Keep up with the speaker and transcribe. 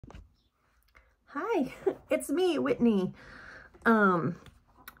Hi, it's me, Whitney.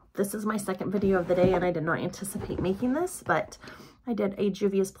 This is my second video of the day and I did not anticipate making this, but I did a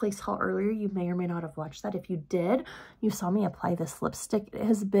Juvia's Place haul earlier. You may or may not have watched that. If you did, you saw me apply this lipstick. It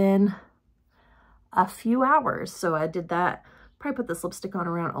has been a few hours. So I did that, probably put this lipstick on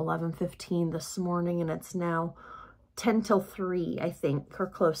around 11:15 this morning and it's now 10 till 3, I think, or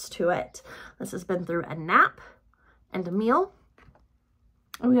close to it. This has been through a nap and a meal.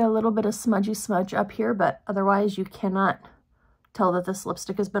 We got a little bit of smudgy smudge up here, but otherwise you cannot tell that this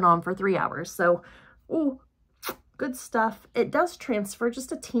lipstick has been on for 3 hours. So, ooh, good stuff. It does transfer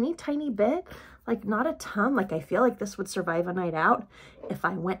just a teeny tiny bit, like not a ton. Like I feel like this would survive a night out. If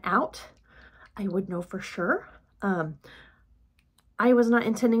I went out, I would know for sure. I was not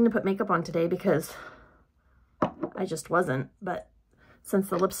intending to put makeup on today because I just wasn't, but since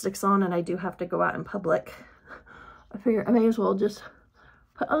the lipstick's on and I do have to go out in public, I figure I may as well just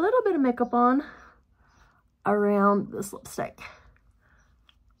put a little bit of makeup on around this lipstick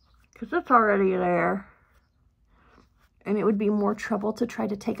because it's already there. And it would be more trouble to try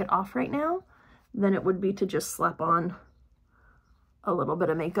to take it off right now than it would be to just slap on a little bit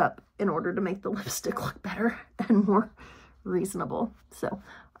of makeup in order to make the lipstick look better and more reasonable. So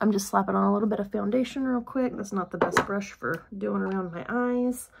I'm just slapping on a little bit of foundation real quick. That's not the best brush for doing around my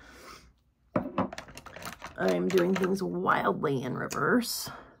eyes. I'm doing things wildly in reverse.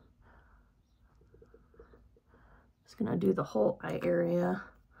 Just gonna do the whole eye area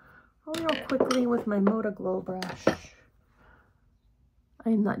real quickly with my Moda Glow brush.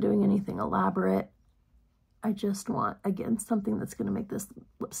 I'm not doing anything elaborate. I just want, again, something that's gonna make this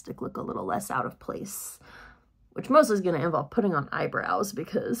lipstick look a little less out of place, which mostly is gonna involve putting on eyebrows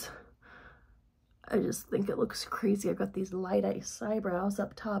because I just think it looks crazy. I've got these light ice eyebrows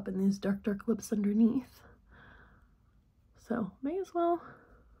up top and these dark, dark lips underneath. So may as well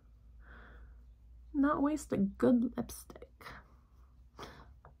not waste a good lipstick.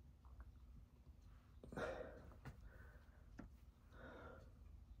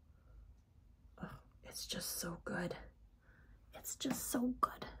 Oh, it's just so good. It's just so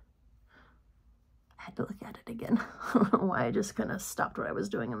good. I had to look at it again. I don't know why I just kind of stopped what I was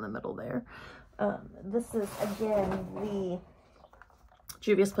doing in the middle there. This is, again, the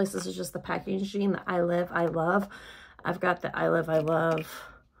Juvia's Place. This is just the packaging, the I Live, I Love. I've got the I Live, I Love,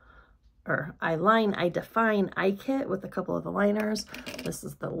 or I Line, I Define eye kit with a couple of the liners. This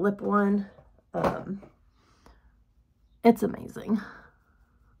is the lip one. It's amazing.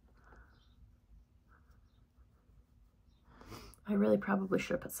 I really probably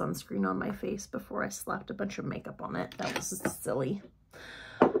should have put sunscreen on my face before I slapped a bunch of makeup on it. That was silly.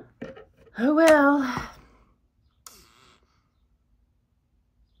 Oh well.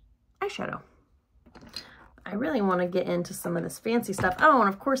 Eyeshadow. I really want to get into some of this fancy stuff. Oh, and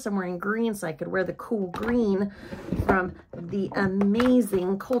of course I'm wearing green so I could wear the cool green from the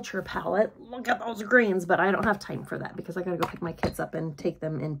amazing Culture palette. Look at those greens, but I don't have time for that because I gotta go pick my kids up and take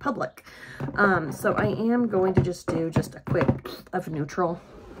them in public. So I am going to just do just a quick of neutral.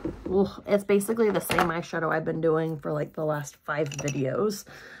 Ugh, it's basically the same eyeshadow I've been doing for like the last 5 videos.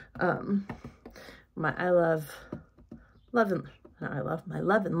 My my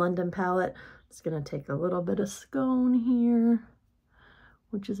Love in London palette. It's going to take a little bit of Scone here,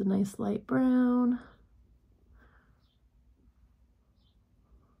 which is a nice light brown.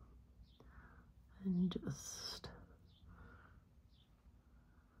 And just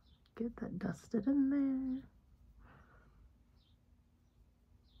get that dusted in there.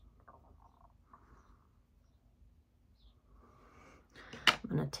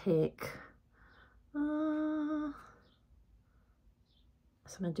 I'm going to take,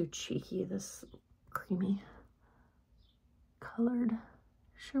 so I'm going to do Cheeky, this creamy colored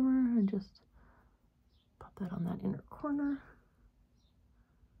shimmer, and just pop that on that inner corner.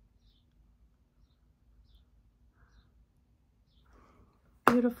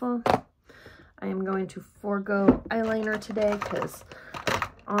 Beautiful. I am going to forego eyeliner today because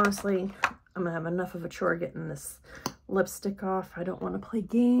honestly, I'm going to have enough of a chore getting this lipstick off. I don't want to play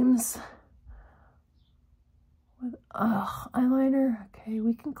games with eyeliner. Okay,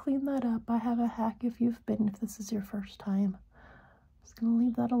 we can clean that up. I have a hack if this is your first time. I'm just gonna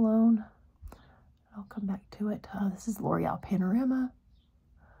leave that alone. I'll come back to it. This is L'Oreal Panorama.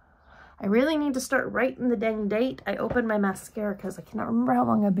 I really need to start writing the dang date. I opened my mascara because I cannot remember how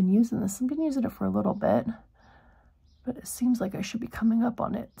long I've been using this. I've been using it for a little bit, but it seems like I should be coming up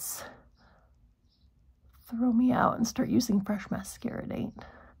on its throw me out and start using fresh mascara date.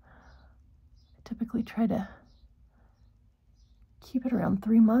 I typically try to keep it around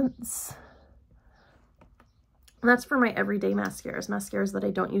 3 months. And that's for my everyday mascaras. Mascaras that I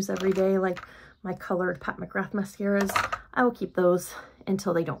don't use every day, like my colored Pat McGrath mascaras. I will keep those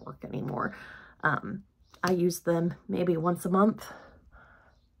until they don't work anymore. I use them maybe once a month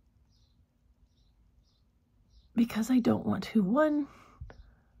because I don't want to, one,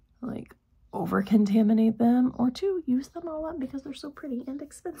 like over contaminate them, or two, use them all up because they're so pretty and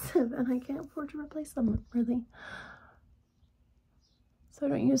expensive and I can't afford to replace them really. So I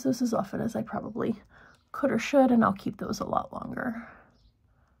don't use those as often as I probably could or should, and I'll keep those a lot longer.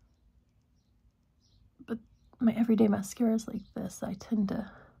 But my everyday mascaras like this, I tend to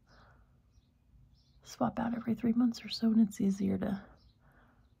swap out every 3 months or so, and it's easier to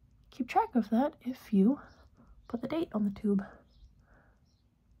keep track of that if you put the date on the tube.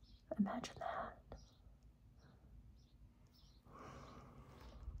 Imagine that.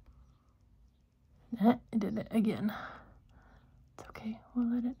 I did it again. It's okay,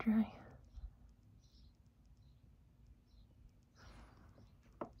 we'll let it dry.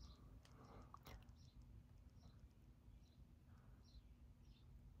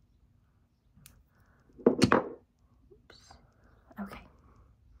 Okay.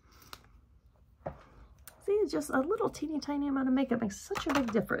 See, just a little teeny tiny amount of makeup makes such a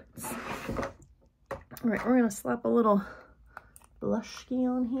big difference. All right, we're gonna slap a little blushky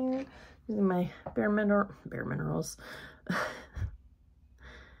on here using my Bare Minerals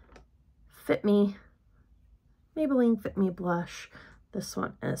Fit Me, Maybelline Fit Me blush. This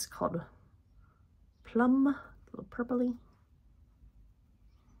one is called Plum, a little purpley.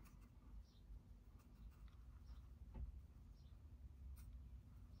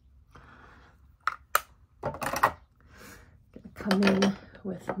 Come in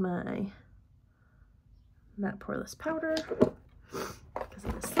with my matte poreless powder because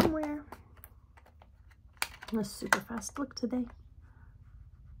it is somewhere. I'm a super fast look today.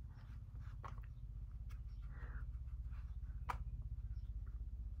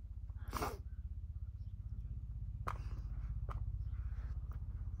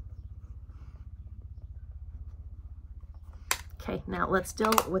 Okay, now let's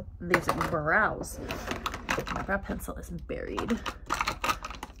deal with these brows. My brow pencil is buried. Got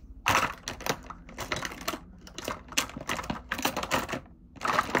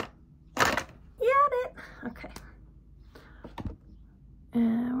it. Okay.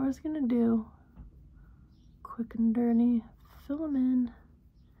 And what I was gonna do, quick and dirty, fill them in,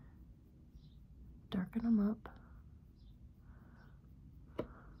 darken them up.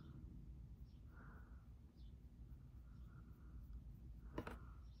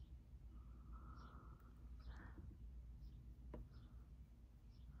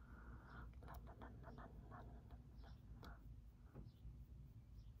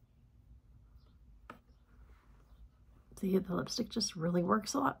 See, the lipstick just really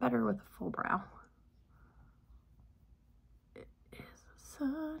works a lot better with a full brow. It is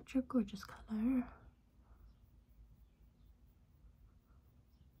such a gorgeous color.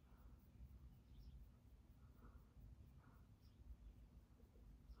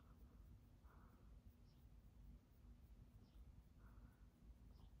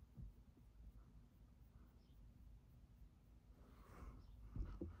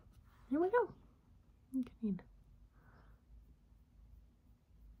 Here we go. Okay.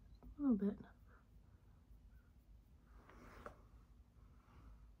 A little bit.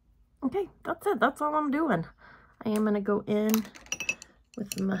 Okay, that's it. That's all I'm doing. I am going to go in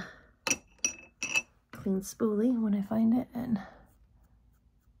with my clean spoolie when I find it, and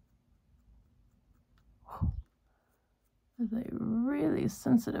there's a really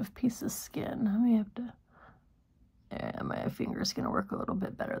sensitive piece of skin. I may have to, yeah, my finger's going to work a little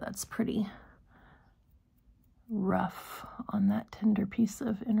bit better. That's pretty rough on that tender piece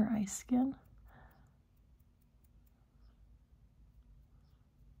of inner eye skin.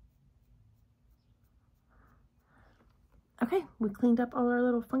 Okay, we cleaned up all our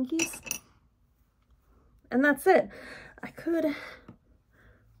little funkies, and that's it. I could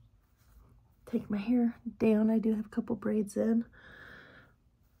take my hair down. I do have a couple braids in.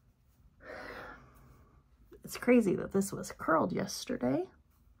 It's crazy that this was curled yesterday.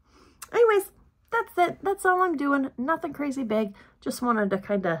 Anyways, that's it. That's all I'm doing. Nothing crazy big. Just wanted to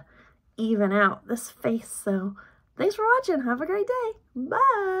kind of even out this face. So thanks for watching. Have a great day.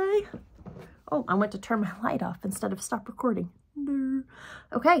 Bye. Oh, I went to turn my light off instead of stop recording.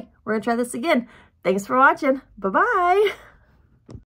 Okay, we're going to try this again. Thanks for watching. Bye-bye.